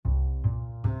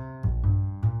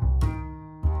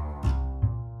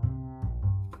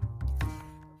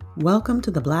Welcome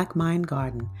to the Black Mind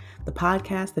Garden, the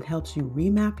podcast that helps you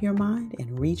remap your mind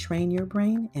and retrain your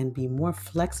brain and be more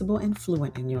flexible and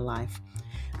fluent in your life.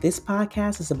 This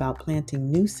podcast is about planting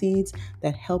new seeds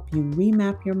that help you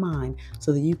remap your mind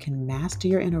so that you can master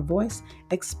your inner voice,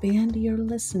 expand your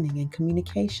listening and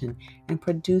communication, and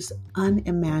produce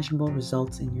unimaginable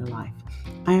results in your life.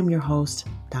 I am your host,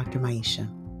 Dr. Maisha.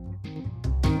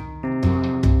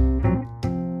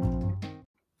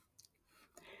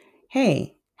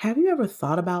 Hey, have you ever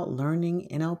thought about learning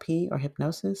NLP or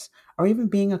hypnosis, or even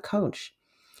being a coach?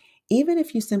 Even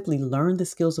if you simply learn the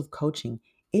skills of coaching,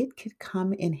 it could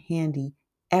come in handy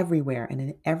everywhere and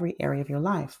in every area of your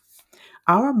life.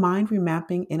 Our mind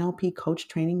remapping NLP coach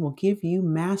training will give you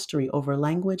mastery over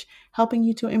language, helping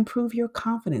you to improve your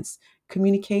confidence,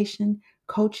 communication,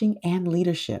 coaching, and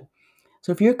leadership.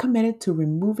 So, if you're committed to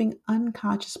removing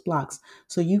unconscious blocks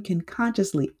so you can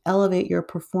consciously elevate your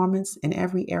performance in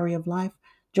every area of life,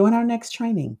 join our next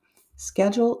training.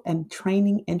 Schedule a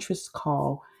training interest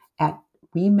call at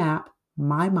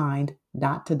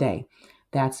remapmymind.today.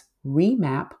 That's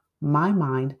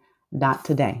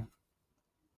remapmymind.today.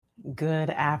 Good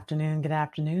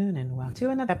afternoon, and welcome to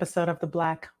another episode of the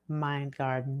Black Mind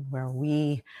Garden, where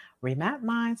we remap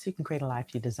minds so you can create a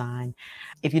life you design.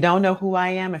 If you don't know who I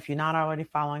am, if you're not already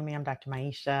following me, I'm Dr.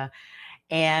 Maisha.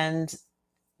 And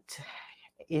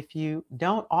if you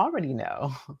don't already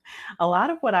know, a lot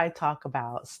of what I talk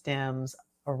about stems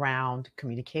around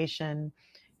communication,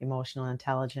 emotional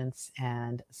intelligence,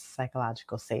 and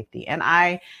psychological safety. And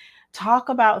I talk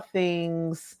about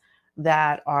things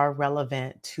that are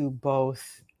relevant to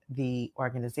both the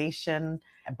organization,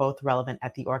 both relevant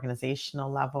at the organizational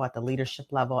level, at the leadership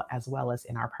level, as well as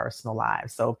in our personal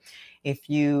lives. So if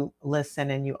you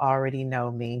listen and you already know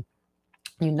me,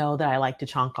 you know that I like to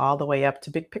chunk all the way up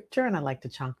to big picture, and I like to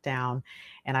chunk down,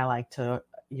 and I like to,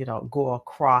 go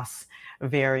across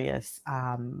various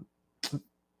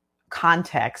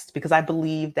context, because I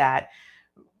believe that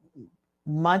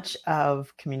much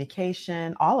of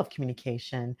communication, all of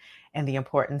communication, and the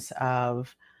importance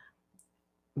of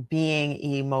being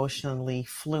emotionally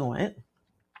fluent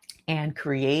and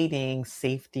creating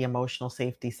safety, emotional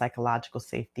safety, psychological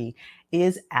safety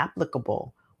is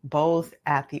applicable both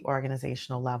at the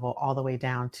organizational level all the way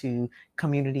down to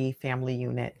community, family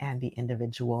unit, and the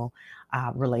individual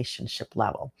relationship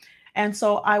level. And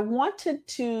so I wanted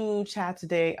to chat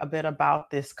today a bit about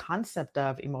this concept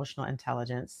of emotional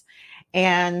intelligence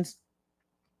and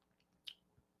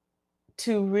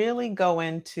to really go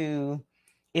into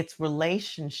its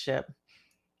relationship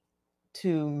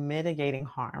to mitigating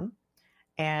harm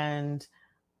and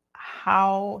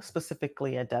how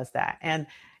specifically it does that. And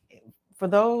for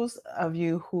those of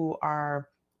you who are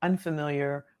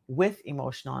unfamiliar with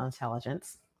emotional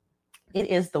intelligence, it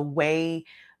is the way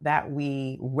that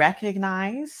we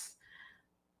recognize,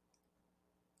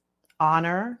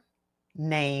 honor,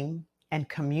 name, and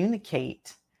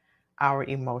communicate our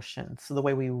emotions. So the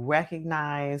way we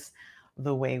recognize,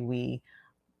 the way we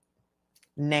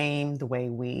name, the way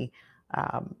we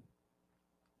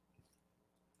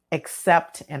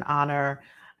accept and honor,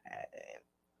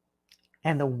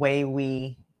 and the way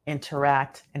we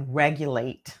interact and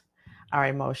regulate our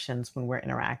emotions when we're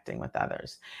interacting with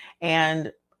others.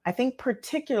 And I think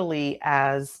particularly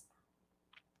as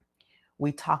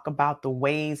we talk about the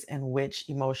ways in which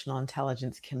emotional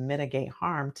intelligence can mitigate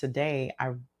harm today,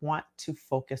 I want to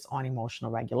focus on emotional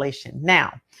regulation.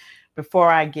 Now, before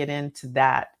I get into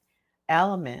that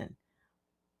element,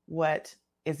 what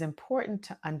is important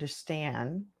to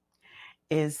understand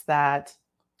is that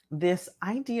this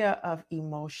idea of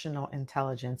emotional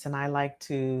intelligence, and I like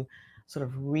to sort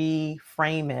of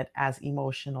reframe it as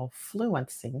emotional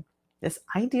fluency. This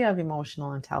idea of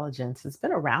emotional intelligence has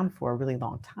been around for a really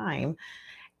long time.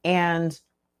 And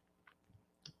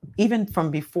even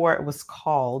from before it was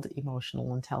called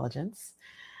emotional intelligence.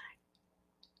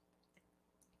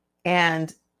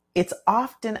 And it's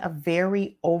often a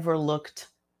very overlooked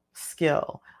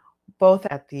skill, both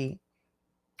at the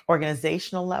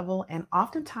organizational level and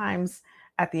oftentimes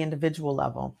at the individual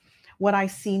level. What I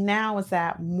see now is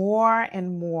that more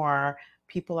and more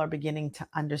people are beginning to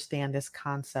understand this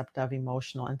concept of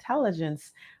emotional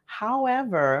intelligence.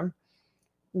 However,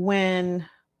 when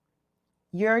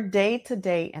your day to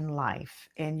day in life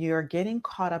and you're getting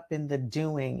caught up in the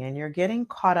doing and you're getting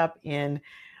caught up in,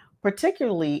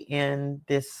 particularly in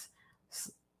this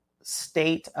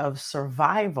state of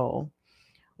survival,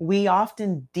 we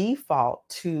often default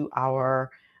to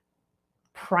our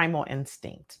primal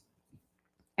instinct.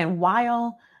 And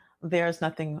while there's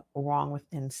nothing wrong with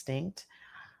instinct,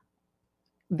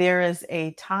 there is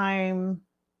a time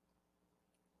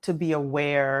to be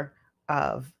aware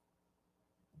of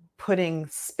putting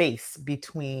space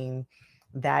between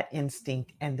that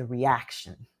instinct and the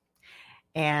reaction.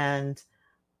 And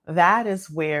that is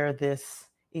where this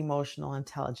emotional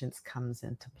intelligence comes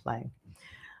into play.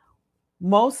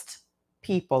 Most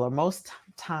people, or most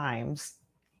times,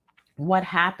 what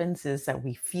happens is that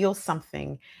we feel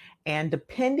something, and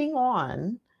depending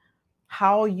on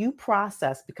how you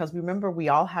process, because remember, we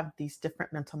all have these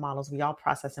different mental models, we all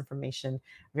process information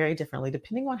very differently.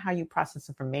 Depending on how you process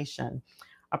information,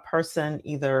 a person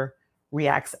either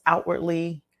reacts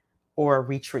outwardly or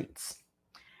retreats.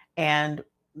 And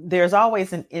there's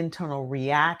always an internal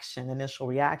reaction, initial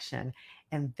reaction,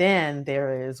 and then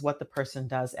there is what the person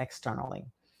does externally.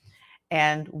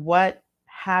 And what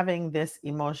having this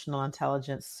emotional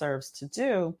intelligence serves to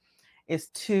do is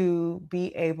to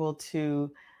be able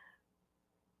to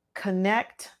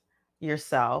connect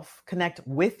connect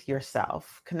with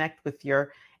yourself, connect with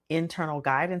your internal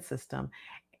guidance system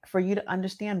for you to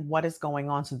understand what is going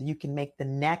on so that you can make the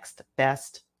next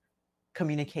best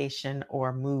communication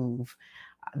or move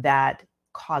that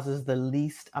causes the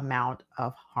least amount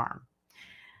of harm.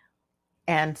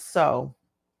 And so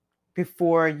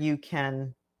before you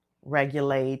can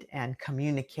regulate and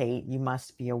communicate, you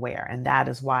must be aware. And that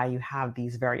is why you have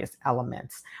these various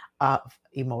elements of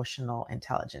emotional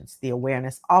intelligence. The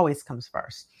awareness always comes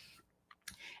first.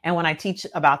 And when I teach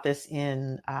about this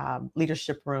in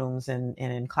leadership rooms and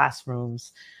in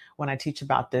classrooms, when I teach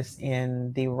about this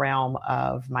in the realm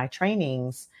of my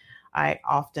trainings, I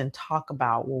often talk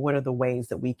about, well, what are the ways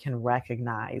that we can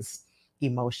recognize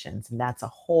emotions? And that's a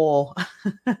whole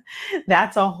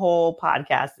that's a whole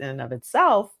podcast in and of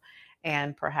itself.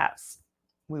 And perhaps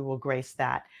we will grace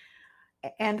that.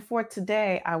 And for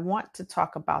today, I want to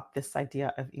talk about this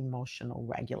idea of emotional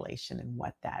regulation and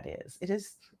what that is. It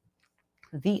is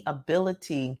the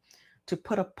ability to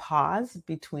put a pause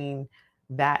between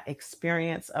that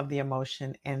experience of the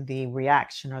emotion and the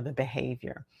reaction or the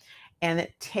behavior. And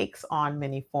it takes on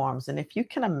many forms. And if you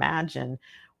can imagine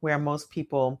where most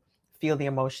people feel the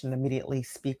emotion, immediately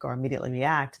speak or immediately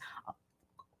react,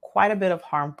 quite a bit of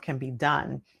harm can be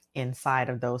done inside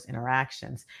of those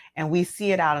interactions. And we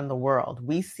see it out in the world.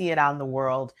 We see it out in the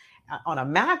world on a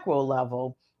macro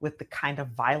level with the kind of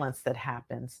violence that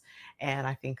happens. And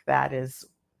I think that is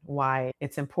why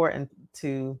it's important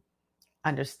to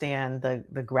understand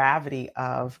the gravity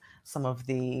of some of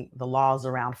the laws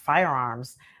around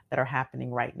firearms that are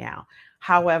happening right now.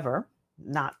 However,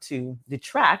 not to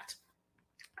detract,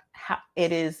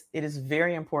 it is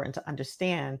very important to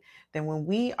understand that when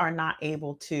we are not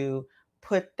able to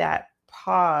put that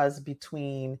pause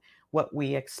between what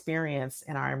we experience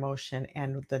in our emotion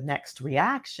and the next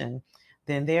reaction,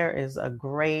 then there is a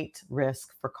great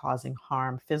risk for causing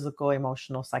harm, physical,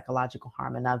 emotional, psychological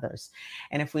harm in others.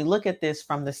 And if we look at this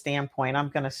from the standpoint, I'm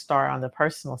going to start on the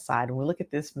personal side, and we look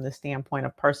at this from the standpoint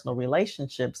of personal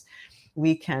relationships,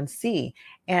 we can see.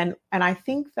 And I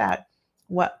think that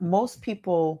what most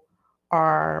people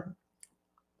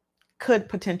could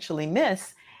potentially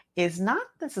miss is not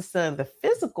necessarily the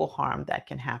physical harm that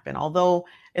can happen, although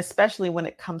especially when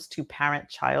it comes to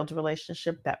parent-child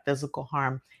relationship, that physical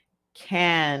harm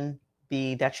can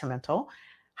be detrimental.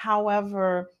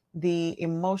 However, the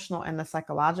emotional and the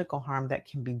psychological harm that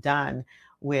can be done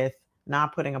with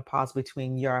not putting a pause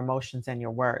between your emotions and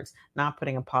your words, not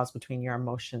putting a pause between your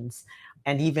emotions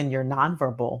and even your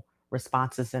nonverbal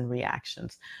responses and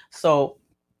reactions. So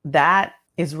that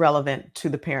is relevant to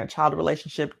the parent-child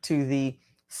relationship, to the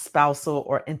spousal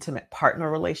or intimate partner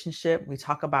relationship. We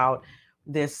talk about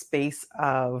this space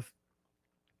of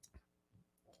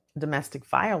domestic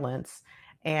violence,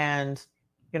 and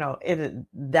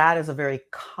that has a very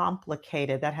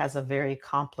complicated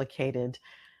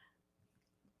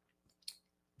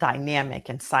dynamic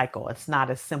and cycle. It's not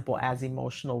as simple as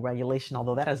emotional regulation,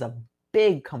 although that is a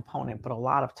big component, but a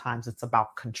lot of times it's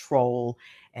about control,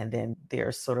 and then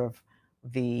there's sort of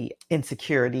the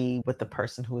insecurity with the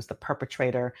person who is the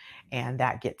perpetrator, and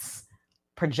that gets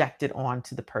projected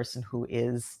onto the person who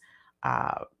is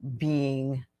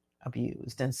being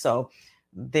abused. And so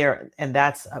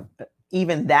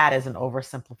even that is an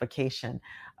oversimplification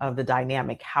of the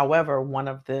dynamic. However, one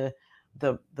of the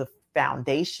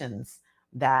foundations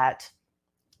that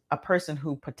a person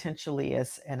who potentially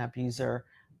is an abuser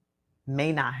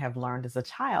may not have learned as a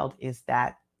child is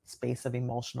that space of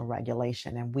emotional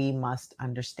regulation. And we must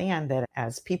understand that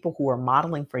as people who are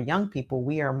modeling for young people,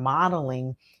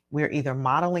 we're either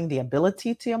modeling the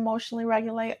ability to emotionally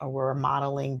regulate, or we're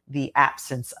modeling the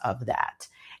absence of that.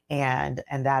 And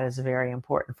that is very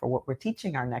important for what we're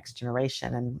teaching our next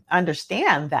generation. And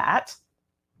understand that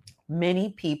Many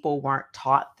people weren't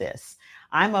taught this.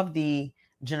 I'm of the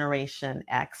Generation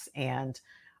X, and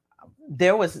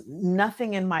there was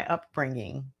nothing in my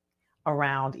upbringing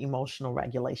around emotional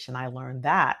regulation. I learned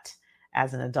that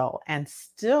as an adult and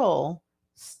still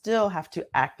have to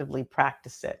actively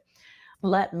practice it.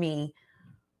 Let me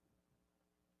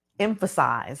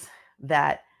emphasize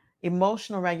that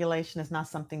emotional regulation is not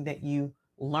something that you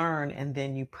learn and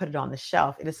then you put it on the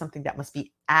shelf. It is something that must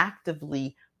be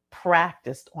actively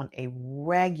practiced on a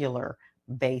regular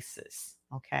basis.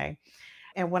 Okay.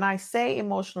 And when I say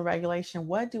emotional regulation,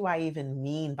 what do I even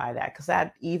mean by that? Because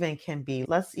that even can be,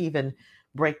 let's even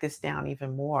break this down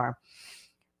even more.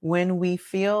 When we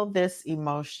feel this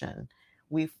emotion,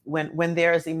 when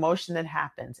there is emotion that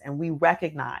happens and we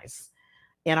recognize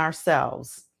in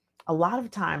ourselves, a lot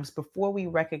of times before we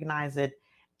recognize it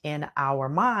in our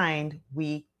mind,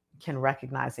 we can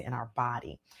recognize it in our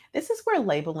body. This is where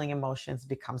labeling emotions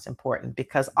becomes important,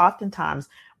 because oftentimes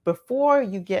before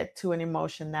you get to an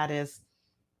emotion that is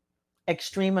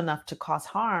extreme enough to cause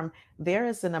harm, there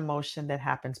is an emotion that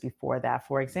happens before that.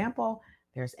 For example,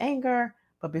 there's anger,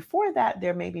 but before that,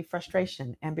 there may be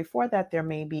frustration. And before that, there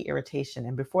may be irritation.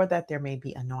 And before that, there may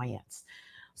be annoyance.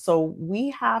 So we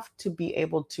have to be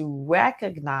able to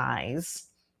recognize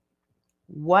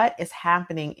what is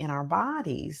happening in our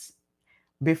bodies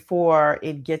before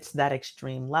it gets to that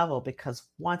extreme level, because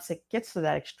once it gets to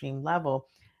that extreme level,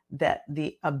 that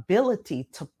the ability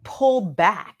to pull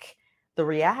back the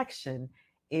reaction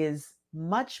is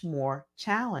much more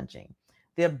challenging.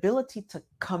 The ability to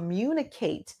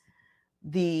communicate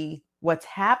the what's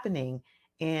happening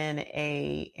in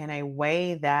a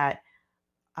way that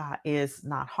is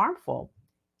not harmful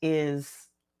is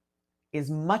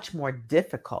much more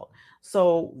difficult.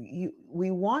 So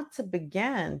we want to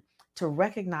begin to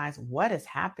recognize what is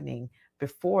happening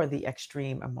before the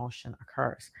extreme emotion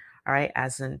occurs. All right.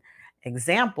 As an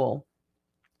example,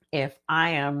 if I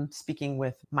am speaking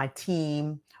with my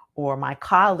team or my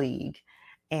colleague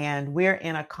and we're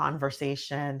in a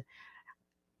conversation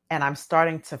and I'm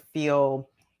starting to feel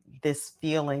this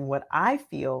feeling, what I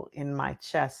feel in my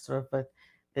chest,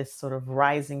 this sort of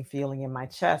rising feeling in my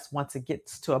chest. Once it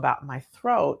gets to about my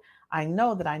throat, I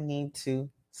know that I need to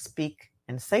speak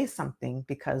and say something,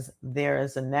 because there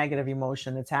is a negative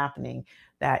emotion that's happening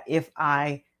that if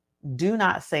I do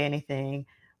not say anything,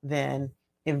 then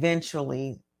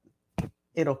eventually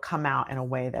it'll come out in a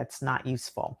way that's not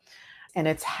useful. And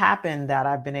it's happened that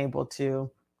I've been able to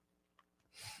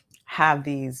have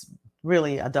these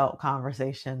really adult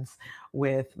conversations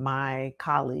with my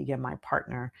colleague and my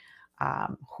partner,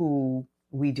 who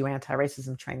we do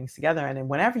anti-racism trainings together. And then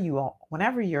whenever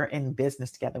you're in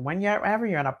business together, whenever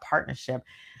you're in a partnership,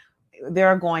 there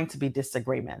are going to be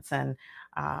disagreements, and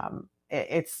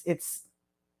it's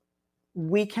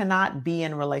we cannot be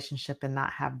in a relationship and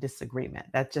not have disagreement.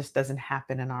 That just doesn't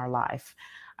happen in our life.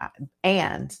 Uh,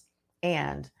 and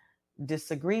and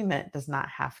disagreement does not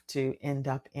have to end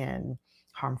up in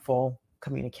harmful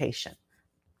communication.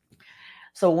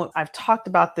 So I've talked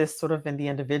about this sort of in the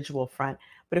individual front,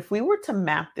 but if we were to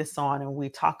map this on and we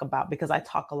talk about, because I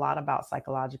talk a lot about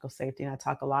psychological safety and I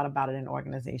talk a lot about it in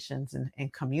organizations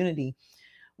and community,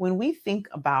 when we think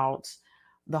about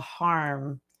the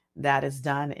harm that is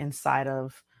done inside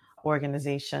of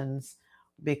organizations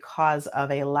because of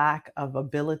a lack of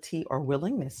ability or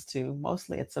willingness to,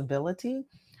 mostly it's ability,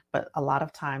 but a lot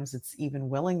of times it's even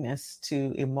willingness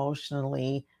to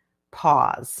emotionally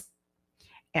pause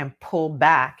and pull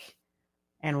back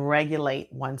and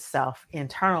regulate oneself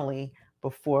internally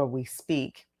before we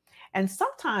speak. And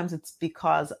sometimes it's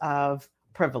because of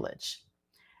privilege.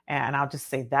 And I'll just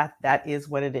say that that is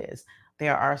what it is.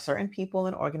 There are certain people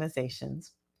in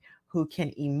organizations who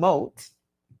can emote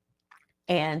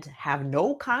and have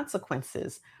no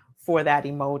consequences for that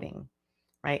emoting,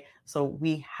 right? So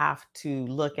we have to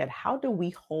look at, how do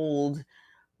we hold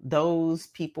those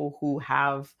people who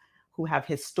have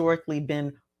historically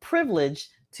been privileged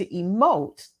to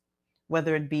emote,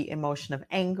 whether it be emotion of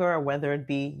anger or whether it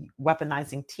be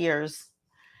weaponizing tears.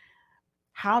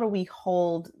 How do we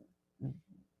hold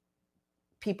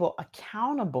people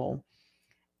accountable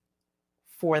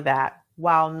for that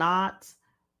while not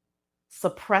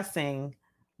suppressing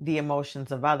the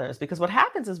emotions of others? Because what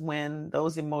happens is when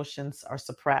those emotions are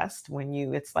suppressed,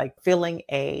 it's like filling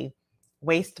a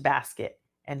wastebasket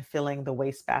and filling the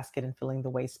wastebasket and filling the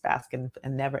wastebasket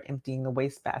and never emptying the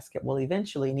wastebasket. Well,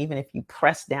 eventually, and even if you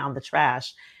press down the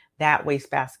trash, that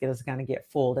wastebasket is going to get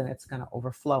full and it's going to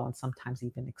overflow and sometimes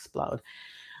even explode.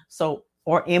 So,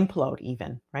 or implode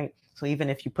even, right? So even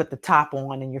if you put the top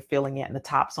on and you're filling it and the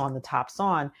top's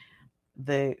on,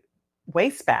 the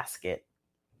wastebasket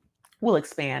will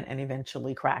expand and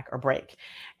eventually crack or break.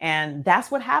 And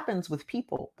that's what happens with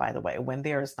people, by the way, when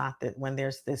there's not that, when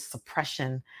there's this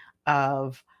suppression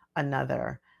of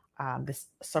another, this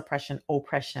suppression,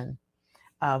 oppression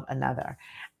of another.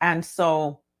 And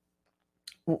so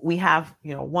we have,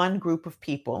 one group of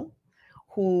people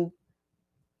who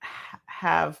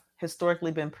have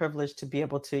historically been privileged to be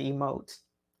able to emote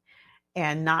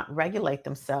and not regulate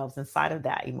themselves inside of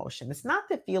that emotion. It's not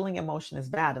that feeling emotion is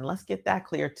bad, and let's get that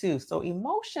clear too. So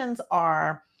emotions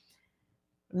are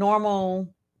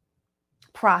normal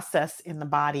process in the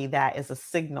body that is a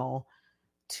signal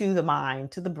to the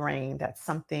mind, to the brain, that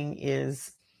something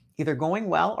is either going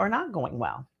well or not going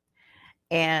well.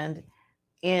 And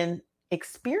in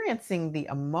experiencing the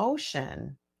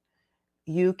emotion,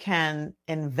 you can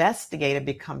investigate and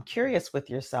become curious with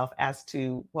yourself as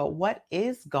to, well, what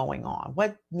is going on?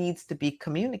 What needs to be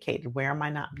communicated? Where am I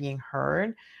not being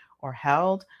heard or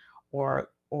held?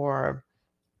 Or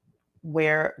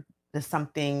where does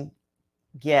something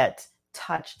get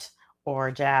touched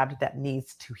or jabbed that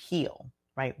needs to heal,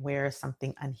 right? Where is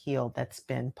something unhealed that's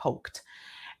been poked?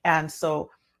 And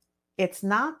so it's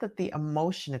not that the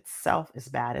emotion itself is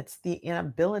bad, it's the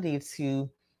inability to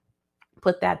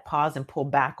put that pause and pull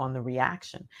back on the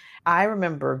reaction. I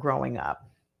remember growing up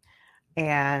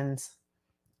and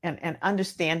and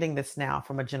understanding this now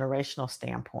from a generational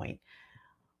standpoint.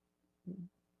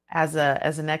 As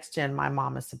a next gen, my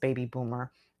mom is a baby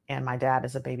boomer and my dad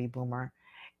is a baby boomer.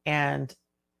 And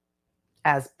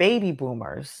as baby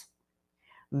boomers,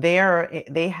 they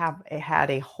have had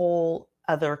a whole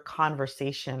other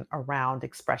conversation around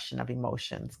expression of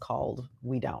emotions called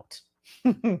we don't.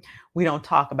 We don't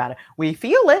talk about it. We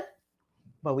feel it,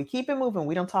 but we keep it moving.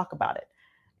 We don't talk about it.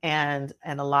 And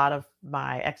a lot of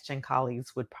my ex-gen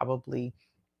colleagues would probably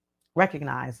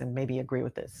recognize and maybe agree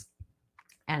with this.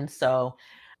 And so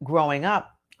growing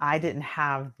up, I didn't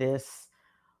have this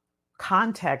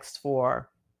context for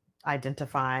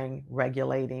identifying,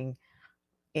 regulating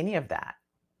any of that.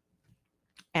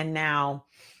 And now,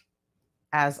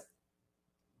 as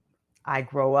I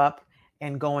grow up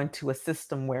and go into a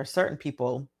system where certain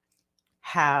people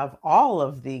have all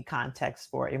of the context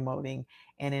for emoting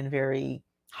and in very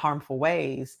harmful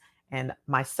ways, and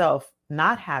myself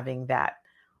not having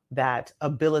that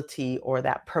ability or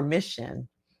that permission,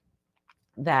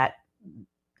 that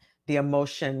the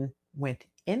emotion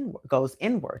goes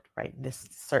inward, right? This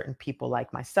certain people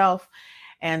like myself.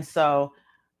 And so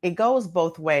it goes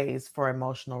both ways for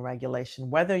emotional regulation,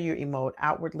 whether you emote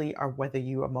outwardly or whether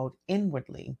you emote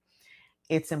inwardly.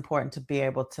 It's important to be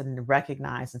able to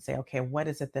recognize and say, okay, what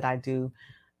is it that I do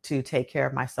to take care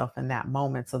of myself in that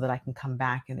moment so that I can come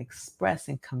back and express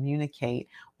and communicate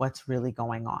what's really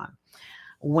going on.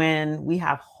 When we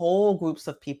have whole groups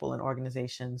of people in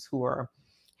organizations who are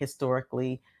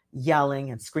historically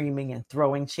yelling and screaming and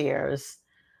throwing chairs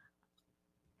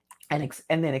and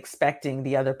then expecting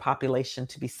the other population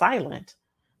to be silent,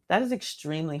 that is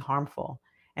extremely harmful.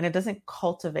 And it doesn't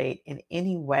cultivate in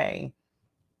any way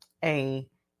a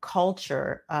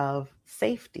culture of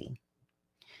safety.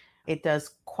 It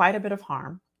does quite a bit of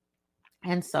harm.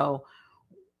 And so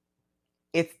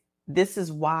this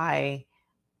is why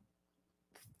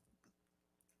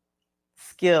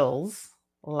skills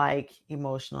like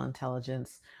emotional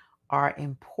intelligence are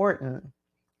important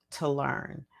to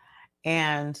learn.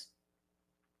 And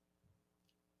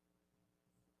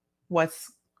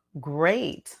what's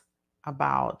great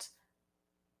about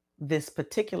this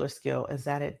particular skill is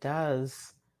that it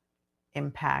does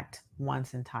impact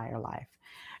one's entire life.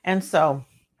 And so,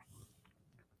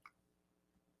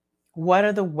 what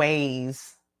are the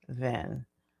ways then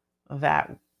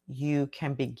that you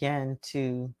can begin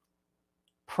to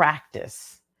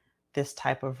practice this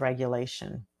type of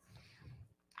regulation?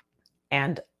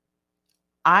 And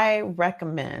I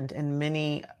recommend, and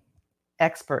many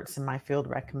experts in my field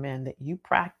recommend, that you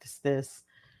practice this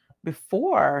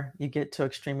before you get to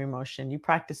extreme emotion. You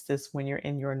practice this when you're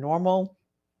in your normal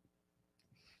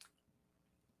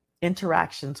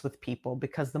interactions with people,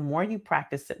 because the more you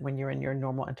practice it when you're in your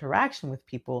normal interaction with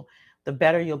people, the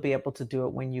better you'll be able to do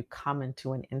it when you come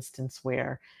into an instance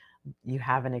where you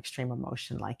have an extreme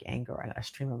emotion like anger or an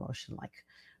extreme emotion like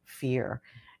fear,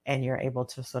 and you're able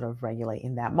to sort of regulate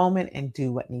in that moment and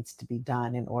do what needs to be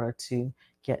done in order to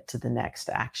get to the next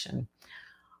action.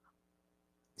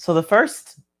 So the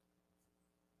first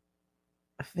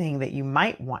thing that you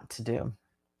might want to do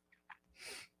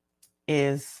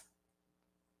is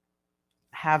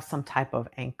have some type of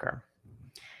anchor.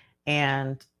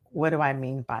 And what do I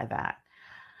mean by that?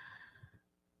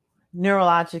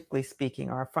 Neurologically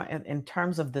speaking, or in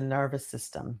terms of the nervous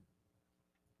system,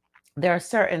 there are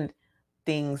certain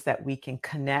things that we can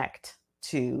connect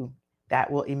to that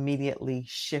will immediately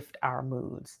shift our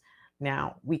moods.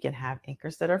 Now, we can have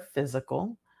anchors that are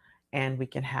physical, and we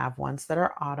can have ones that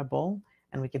are audible,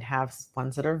 and we can have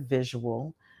ones that are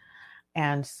visual,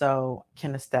 and so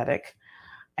kinesthetic.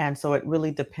 And so it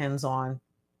really depends on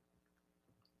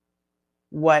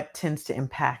what tends to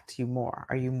impact you more.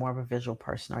 Are you more of a visual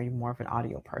person? Are you more of an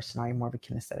audio person? Are you more of a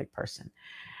kinesthetic person?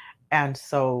 And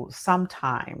so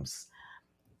sometimes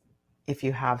if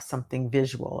you have something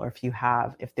visual, or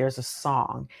if there's a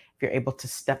song, if you're able to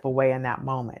step away in that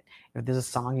moment, if there's a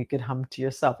song you could hum to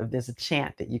yourself, if there's a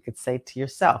chant that you could say to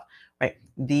yourself, right?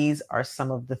 These are some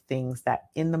of the things that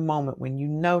in the moment when you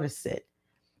notice it,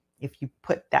 if you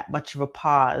put that much of a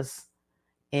pause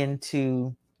in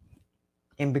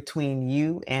between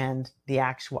you and the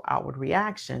actual outward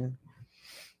reaction,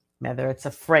 whether it's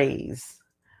a phrase,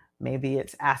 maybe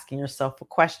it's asking yourself a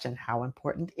question, how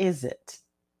important is it?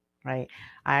 Right?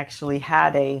 I actually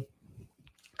had a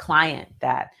client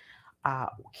that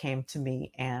came to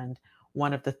me, and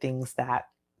one of the things that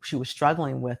she was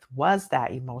struggling with was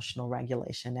that emotional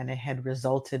regulation, and it had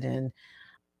resulted in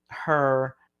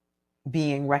her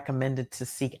being recommended to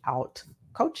seek out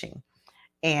coaching.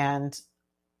 And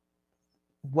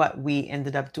what we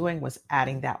ended up doing was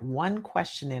adding that one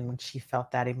question in when she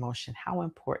felt that emotion: how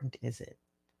important is it?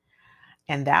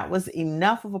 And that was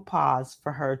enough of a pause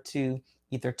for her to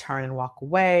either turn and walk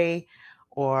away,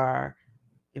 or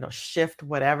shift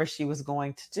whatever she was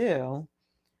going to do,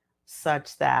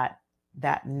 such that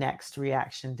that next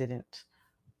reaction didn't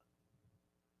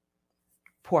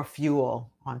pour fuel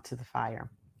onto the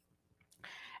fire.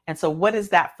 And so what is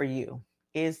that for you?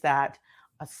 Is that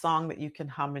a song that you can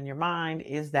hum in your mind?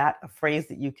 Is that a phrase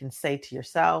that you can say to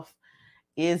yourself?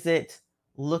 Is it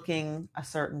looking a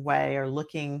certain way or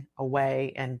looking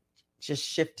away and just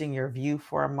shifting your view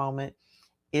for a moment?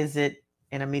 Is it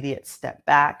an immediate step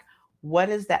back? What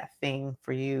is that thing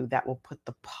for you that will put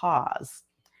the pause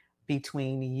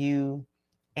between you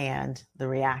and the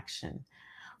reaction?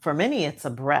 For many, it's a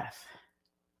breath,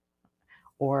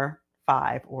 or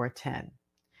 5 or 10.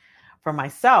 For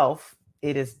myself,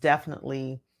 it is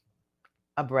definitely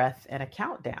a breath and a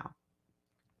countdown.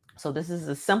 So this is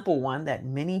a simple one that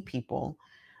many people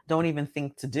don't even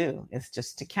think to do. It's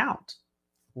just to count.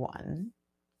 1,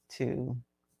 2,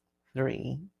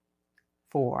 3,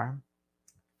 4,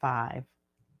 5,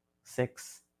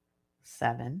 6,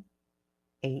 7,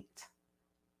 8,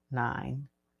 9,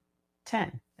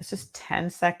 10. It's just 10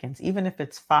 seconds, even if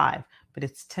it's 5, but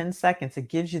it's 10 seconds. It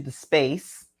gives you the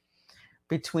space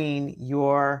between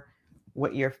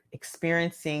what you're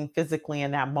experiencing physically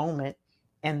in that moment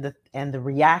and the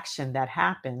reaction that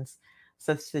happens,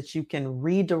 such that you can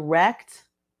redirect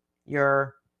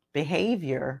your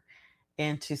behavior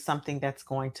into something that's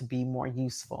going to be more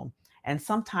useful. And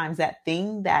sometimes that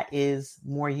thing that is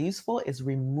more useful is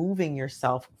removing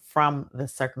yourself from the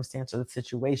circumstance or the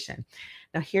situation.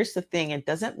 Now, here's the thing. It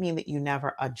doesn't mean that you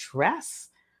never address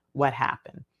what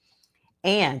happened.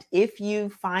 And if you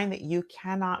find that you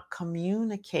cannot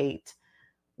communicate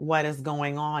what is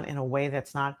going on in a way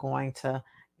that's not going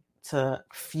to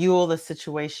fuel the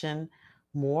situation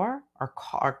more,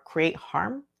 or create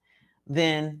harm,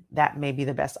 then that may be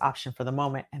the best option for the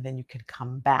moment. And then you can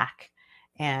come back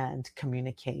and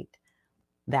communicate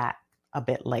that a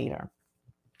bit later.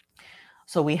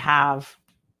 So we have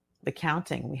the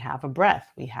counting, we have a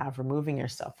breath, we have removing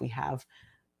yourself, we have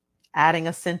adding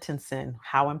a sentence in,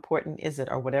 how important is it,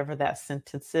 or whatever that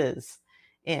sentence is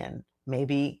in,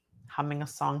 maybe humming a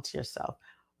song to yourself,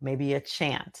 maybe a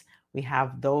chant. We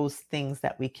have those things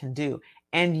that we can do.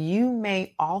 And you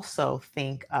may also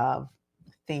think of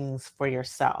things for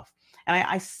yourself. And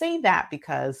I say that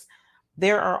because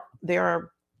there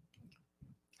are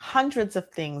hundreds of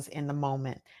things in the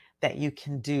moment that you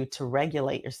can do to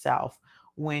regulate yourself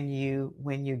when you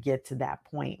get to that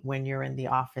point, when you're in the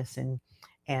office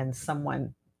and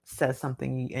someone says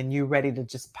something and you're ready to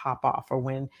just pop off, or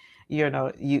when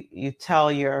you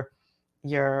tell your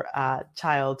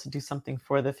child to do something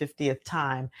for the 50th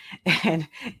time, and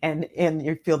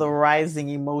you feel the rising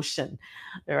emotion,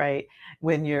 right?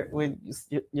 When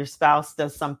your spouse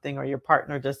does something, or your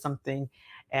partner does something,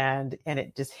 and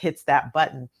it just hits that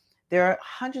button. There are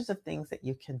hundreds of things that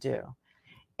you can do.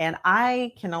 And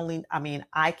I can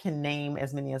name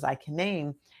as many as I can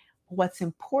name. What's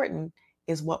important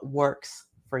is what works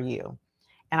for you.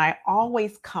 And I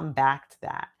always come back to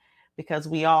that, because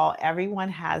everyone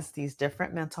has these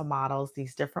different mental models,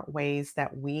 these different ways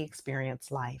that we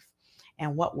experience life.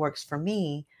 And what works for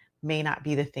me may not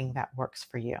be the thing that works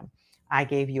for you. I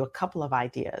gave you a couple of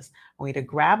ideas. I want you to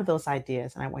grab those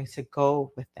ideas and I want you to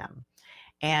go with them.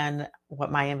 And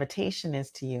what my invitation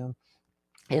is to you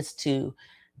is to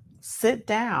sit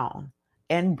down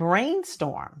and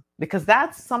brainstorm, because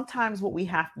that's sometimes what we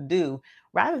have to do,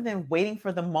 rather than waiting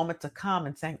for the moment to come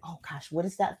and saying, oh gosh, what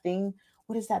is that thing?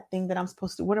 What is that thing that I'm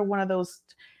supposed to, what are one of those?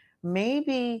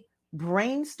 Maybe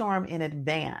brainstorm in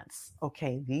advance.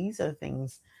 Okay, these are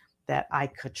things that I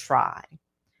could try,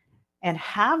 and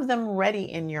have them ready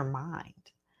in your mind.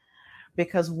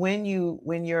 Because when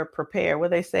you're prepared,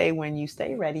 what they say, when you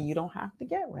stay ready, you don't have to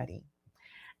get ready.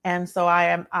 And so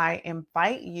I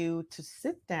invite you to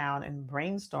sit down and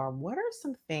brainstorm, what are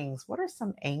some things, what are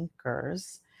some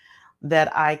anchors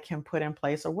that I can put in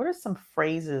place, or what are some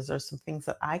phrases or some things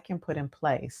that I can put in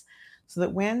place, so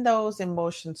that when those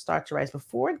emotions start to rise,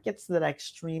 before it gets to that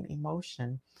extreme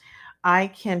emotion, I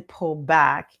can pull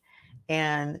back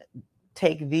and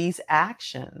take these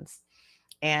actions.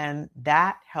 And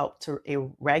that helped to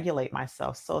regulate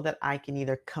myself, so that I can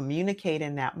either communicate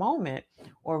in that moment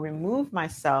or remove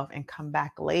myself and come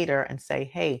back later and say,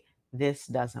 hey, this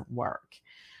doesn't work.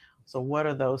 So, what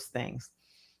are those things?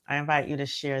 I invite you to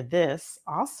share this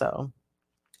also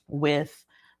with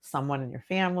someone in your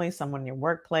family, someone in your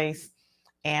workplace,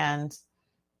 and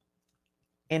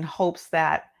in hopes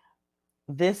that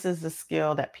this is a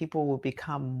skill that people will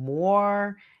become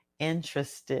more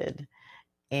interested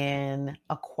in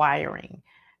acquiring,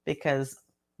 because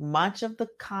much of the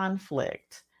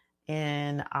conflict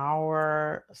in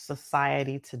our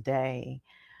society today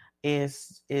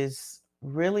is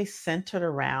really centered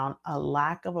around a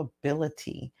lack of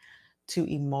ability to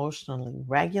emotionally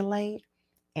regulate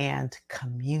and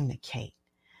communicate.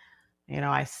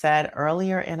 I said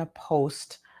earlier in a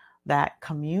post that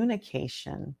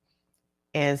communication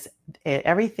is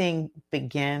everything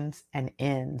begins and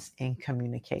ends in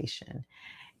communication.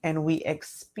 And we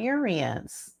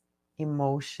experience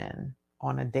emotion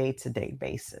on a day-to-day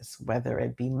basis, whether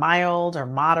it be mild or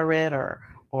moderate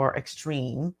or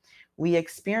extreme. We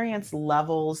experience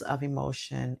levels of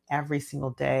emotion every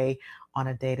single day on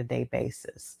a day-to-day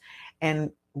basis.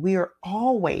 And we are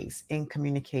always in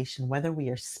communication, whether we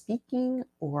are speaking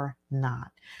or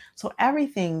not. So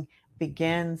everything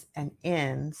begins and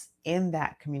ends in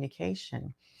that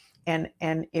communication. And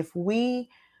if we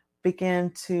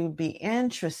begin to be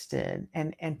interested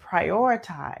and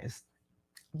prioritize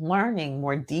learning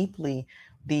more deeply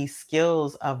these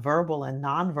skills of verbal and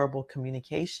nonverbal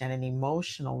communication and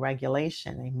emotional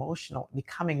regulation,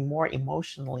 becoming more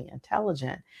emotionally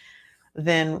intelligent,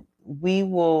 then we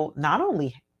will not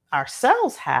only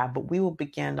ourselves have, but we will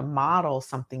begin to model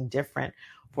something different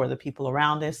for the people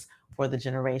around us, for the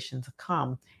generation to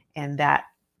come. And that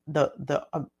the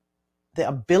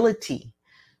ability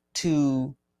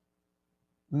to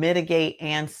mitigate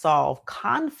and solve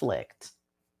conflict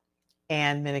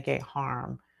and mitigate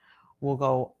harm will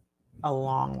go a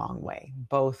long, long way,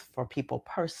 both for people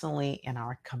personally, in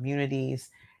our communities,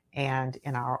 and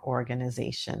in our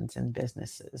organizations and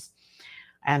businesses.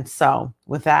 And so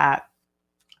with that,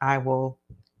 I will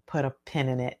put a pin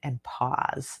in it and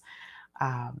pause.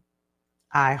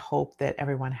 I hope that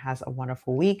everyone has a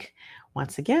wonderful week.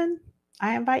 Once again,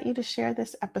 I invite you to share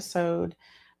this episode,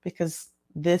 because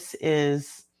this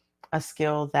is a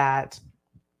skill that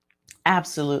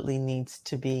absolutely needs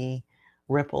to be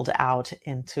rippled out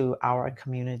into our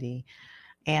community.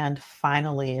 And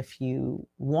finally, if you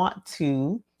want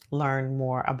to learn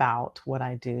more about what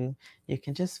I do, you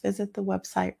can just visit the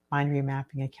website,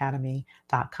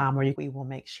 mindremappingacademy.com, or we will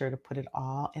make sure to put it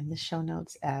all in the show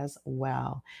notes as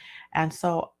well. And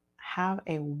so have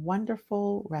a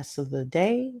wonderful rest of the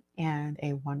day and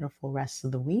a wonderful rest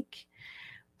of the week.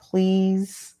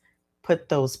 Please put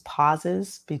those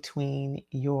pauses between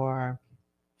your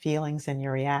feelings and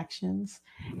your reactions.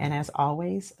 And as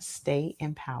always, stay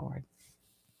empowered.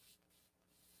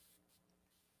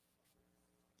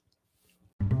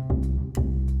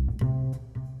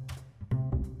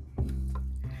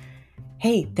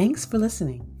 Hey, thanks for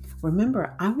listening.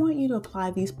 Remember, I want you to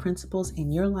apply these principles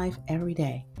in your life every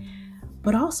day.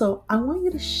 But also, I want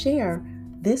you to share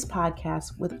this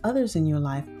podcast with others in your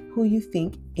life who you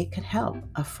think it could help,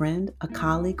 a friend, a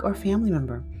colleague, or family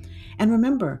member. And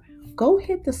remember, go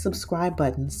hit the subscribe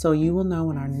button so you will know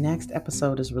when our next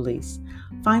episode is released.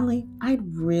 Finally,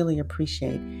 I'd really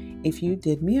appreciate if you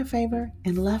did me a favor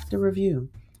and left a review.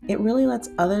 It really lets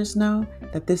others know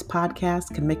that this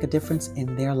podcast can make a difference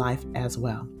in their life as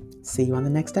well. See you on the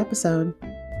next episode.